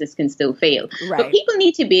and your business can still fail. Right. But people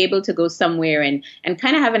need to be able to go somewhere and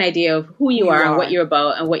kind of have an idea of who you are and what you're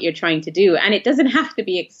about and what you're trying to do. And it doesn't have to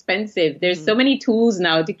be expensive. There's so many tools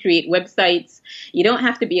now to create websites. You don't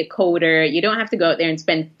have to be a coder. You don't have to go out there and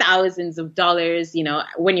spend thousands of dollars, you know,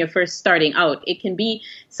 when you're first starting out. It can be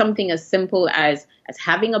something as simple as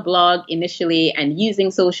having a blog initially and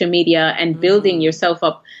using social media and building yourself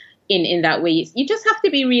up in that way. You just have to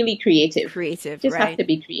be really creative. Have to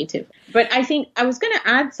be creative. But I think I was going to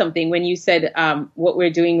add something when you said what we're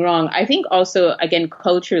doing wrong. I think also, again,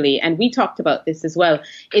 culturally, and we talked about this as well,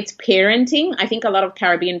 it's parenting. I think a lot of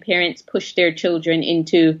Caribbean parents push their children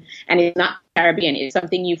into, and it's not Caribbean, it's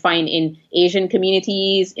something you find in Asian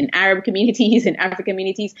communities, in Arab communities, in African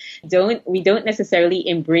communities. We don't necessarily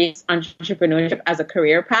embrace entrepreneurship as a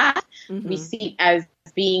career path. We see it as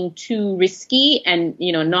being too risky and,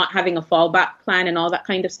 you know, not having a fallback plan and all that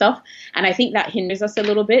kind of stuff. And I think that hinders us a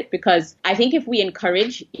little bit, because I think if we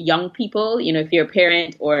encourage young people, you know, if you're a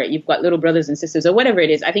parent or you've got little brothers and sisters or whatever it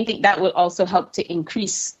is, I think that will also help to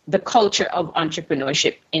increase the culture of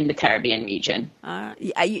entrepreneurship in the Caribbean region.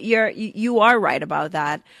 You are right about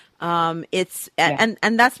that.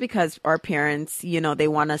 And that's because our parents, you know, they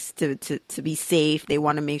want us to be safe. They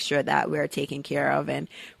want to make sure that we're taken care of and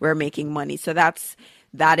we're making money. So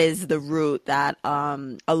that is the route that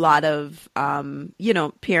a lot of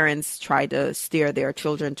parents try to steer their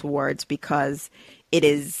children towards, because it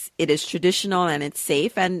is traditional and it's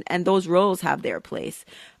safe, and those roles have their place.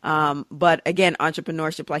 But again,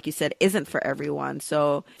 entrepreneurship, like you said, isn't for everyone.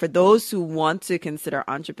 So for those who want to consider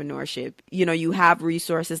entrepreneurship, you know, you have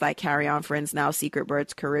resources like Carry On Friends, now Secret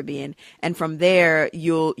Birds Caribbean. And from there,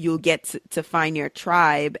 you'll get to find your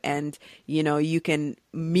tribe, and, you know, you can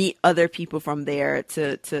meet other people from there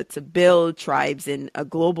to build tribes in a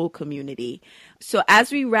global community. So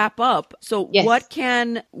as we wrap up, Yes. What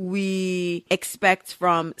can we expect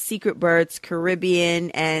from Secret Birds Caribbean,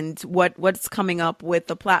 and what's coming up with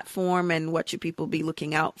the platform, and what should people be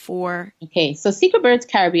looking out for? Okay, so Secret Birds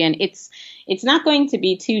Caribbean, it's not going to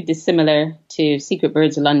be too dissimilar to Secret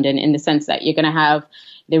Birds London, in the sense that you're going to have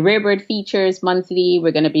the Rare Bird features monthly.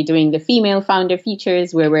 We're going to be doing the female founder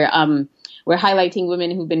features, where we're highlighting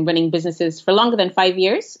women who've been running businesses for longer than 5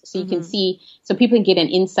 years. So you can see, so people can get an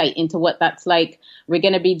insight into what that's like. We're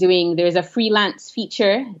going to be there's a freelance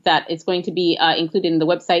feature that is going to be included in the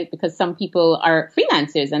website, because some people are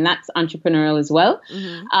freelancers, and that's entrepreneurial as well.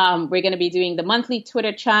 We're going to be doing the monthly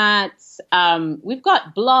Twitter chats. We've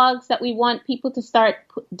got blogs that we want people to start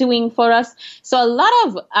doing for us. So a lot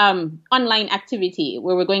of online activity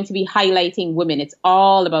where we're going to be highlighting women. It's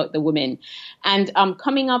all about the women. And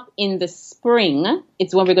coming up in the spring,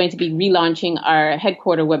 it's when we're going to be relaunching our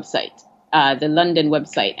headquarter website, the London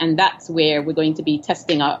website. And that's where we're going to be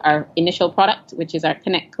testing our initial product, which is our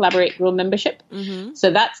Connect, Collaborate, Grow membership.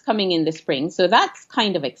 So that's coming in the spring. So that's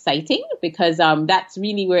kind of exciting, because that's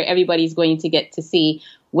really where everybody's going to get to see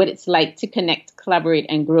what it's like to connect, collaborate,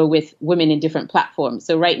 and grow with women in different platforms.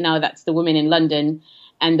 So right now, that's the women in London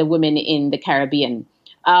and the women in the Caribbean.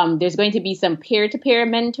 There's going to be some peer-to-peer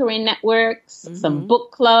mentoring networks, some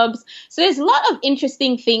book clubs. So there's a lot of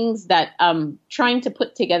interesting things that I'm trying to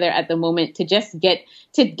put together at the moment to just get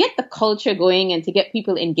the culture going, and to get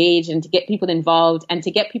people engaged, and to get people involved, and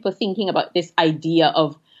to get people thinking about this idea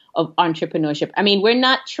of entrepreneurship. I mean, we're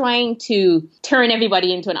not trying to turn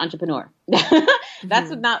everybody into an entrepreneur.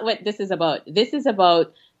 That's not what this is about. This is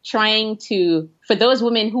about trying to, for those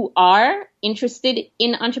women who are interested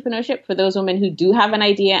in entrepreneurship, for those women who do have an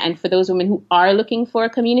idea, and for those women who are looking for a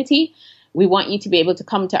community, we want you to be able to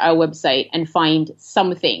come to our website and find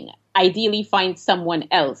something. Ideally, find someone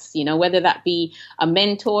else, you know, whether that be a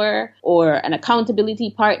mentor or an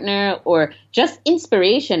accountability partner or just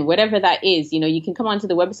inspiration, whatever that is. You know, you can come onto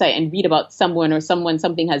the website and read about someone or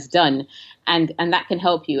something has done, and that can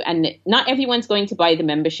help you. And not everyone's going to buy the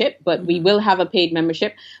membership, but we will have a paid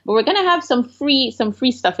membership. But we're going to have some free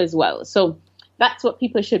stuff as well. So that's what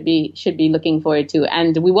people should be looking forward to.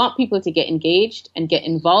 And we want people to get engaged and get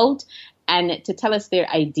involved, and to tell us their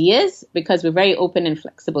ideas, because we're very open and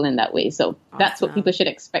flexible in that way. So that's what people should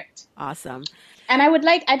expect. Awesome. And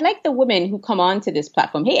I'd like the women who come on to this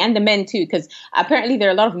platform, hey, and the men too, because apparently there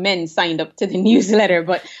are a lot of men signed up to the newsletter.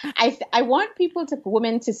 But I want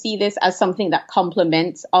women to see this as something that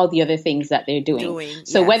complements all the other things that they're doing.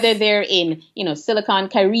 So whether they're in, you know, Silicon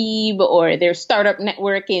Carib, or their startup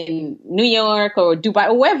network in New York or Dubai,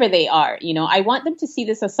 or wherever they are, you know, I want them to see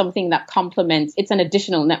this as something that complements. It's an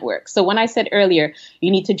additional network. So when I said earlier,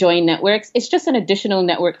 you need to join networks, it's just an additional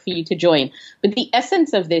network for you to join. But the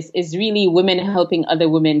essence of this is really women helping other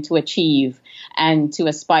women to achieve and to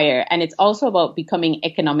aspire. And it's also about becoming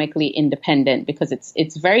economically independent, because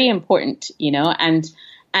it's very important, you know, and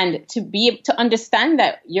to understand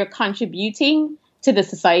that you're contributing to the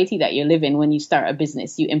society that you live in when you start a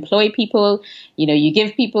business. You employ people, you know, you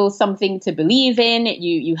give people something to believe in,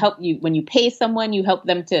 you help when you pay someone, you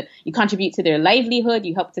contribute to their livelihood,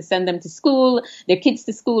 you help to send them to school, their kids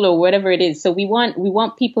to school, or whatever it is. So we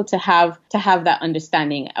want people to have that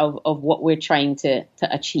understanding of what we're trying to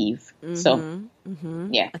achieve. So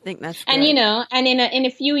yeah, I think that's good. And, you know, and in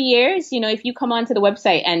a few years, you know, if you come onto the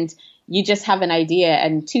website and you just have an idea,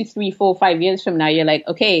 and 2, 3, 4, 5 years from now, you're like,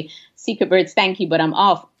 okay, Secret Birds, thank you, but I'm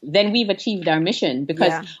off. Then we've achieved our mission,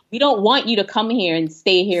 because we don't want you to come here and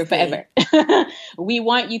stay here forever. We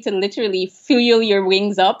want you to literally fuel your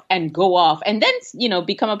wings up and go off, and then, you know,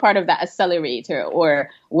 become a part of that accelerator or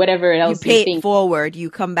whatever else. You pay it forward. You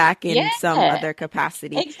come back in some other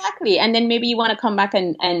capacity. Exactly. And then maybe you want to come back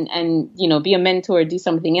and you know, be a mentor, do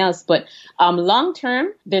something else. But long term,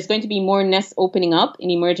 there's going to be more nests opening up in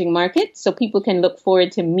emerging markets, so people can look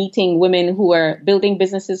forward to meeting women who are building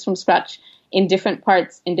businesses from scratch in different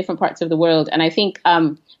parts of the world. And I think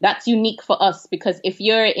that's unique for us, because if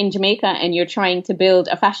you're in Jamaica and you're trying to build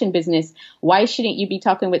a fashion business, why shouldn't you be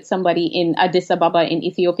talking with somebody in Addis Ababa in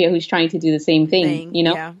Ethiopia who's trying to do the same thing? You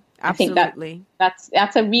know? Yeah, absolutely. I think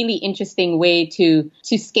that's a really interesting way to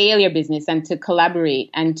scale your business and to collaborate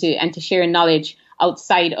and to share knowledge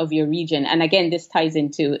outside of your region. And again, this ties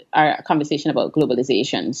into our conversation about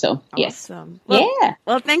globalization. So, yes. Awesome.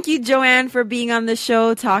 Well, thank you, Joanne, for being on the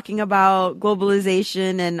show, talking about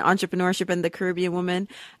globalization and entrepreneurship and the Caribbean woman.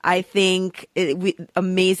 I think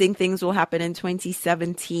amazing things will happen in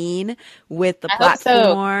 2017 with the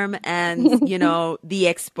platform and, you know, the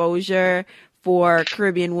exposure for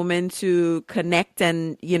Caribbean women to connect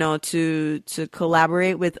and, you know, to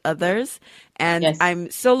collaborate with others. And yes.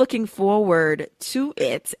 I'm so looking forward to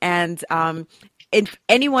it. And if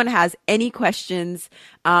anyone has any questions,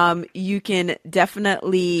 you can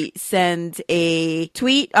definitely send a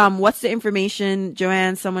tweet. What's the information,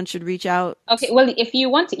 Joanne, someone should reach out? Okay, well, if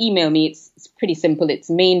you want to email me, it's pretty simple.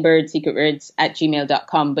 It's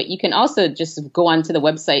mainbirdsecretwords@gmail.com. But you can also just go onto the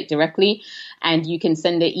website directly and you can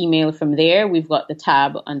send the email from there. We've got the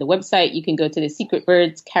tab on the website. You can go to the Secret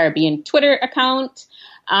Birds Caribbean Twitter account.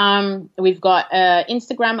 We've got an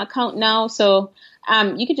Instagram account now. So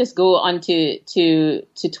you could just go on to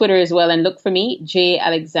Twitter as well and look for me, J.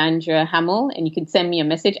 Alexandra Hamill, and you can send me a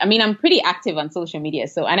message. I mean, I'm pretty active on social media,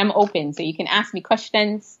 and I'm open, so you can ask me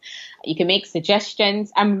questions. You can make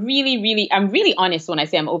suggestions. I'm really honest when I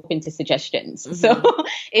say I'm open to suggestions. Mm-hmm. So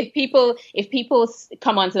if people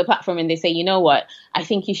come onto the platform and they say, you know what, I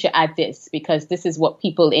think you should add this because this is what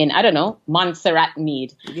people in, I don't know, Montserrat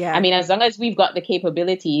need. Yeah. I mean, as long as we've got the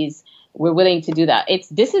capabilities, we're willing to do that.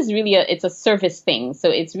 This is really it's a service thing. So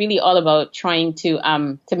it's really all about trying to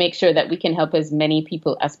make sure that we can help as many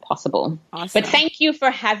people as possible. Awesome. But thank you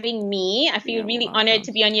for having me. I feel really honored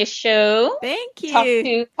to be on your show. Thank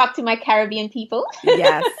you. Talk to my Caribbean people.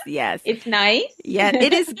 Yes. It's nice. Yeah,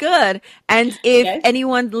 it is good. And if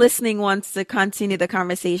anyone listening wants to continue the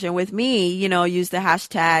conversation with me, you know, use the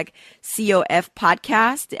hashtag COF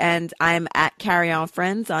podcast, and I'm at Carry On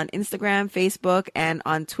Friends on Instagram, Facebook, and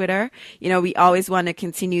on Twitter. You know, we always want to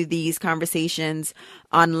continue these conversations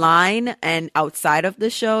online and outside of the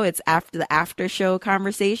show. It's after the after show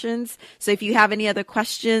conversations. So if you have any other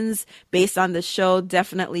questions based on the show,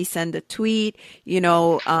 definitely send a tweet. You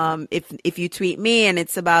know, if you tweet me and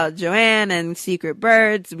it's about Joanne and Secret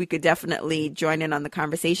Birds, we could definitely join in on the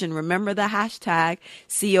conversation. Remember the hashtag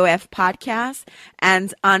COF podcast.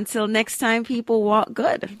 And until next time, people, walk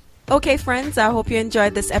good. Okay, friends, I hope you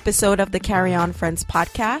enjoyed this episode of the Carry On Friends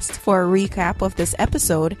podcast. For a recap of this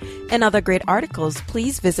episode and other great articles,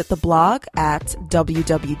 please visit the blog at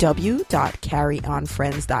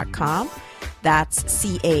www.carryonfriends.com. That's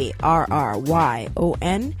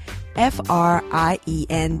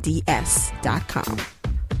CarryonFriends.com.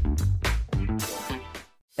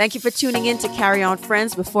 Thank you for tuning in to Carry On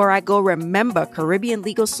Friends. Before I go, remember, Caribbean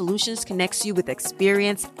Legal Solutions connects you with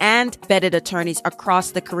experienced and vetted attorneys across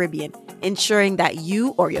the Caribbean, ensuring that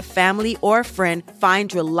you or your family or friend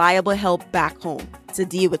find reliable help back home to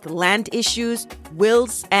deal with land issues,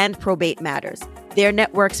 wills, and probate matters. Their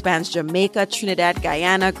network spans Jamaica, Trinidad,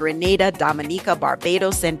 Guyana, Grenada, Dominica,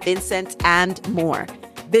 Barbados, St. Vincent, and more.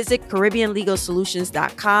 Visit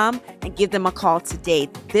CaribbeanLegalSolutions.com and give them a call today.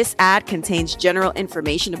 This ad contains general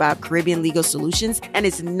information about Caribbean Legal Solutions and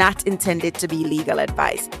is not intended to be legal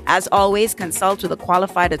advice. As always, consult with a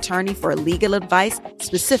qualified attorney for legal advice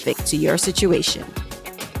specific to your situation.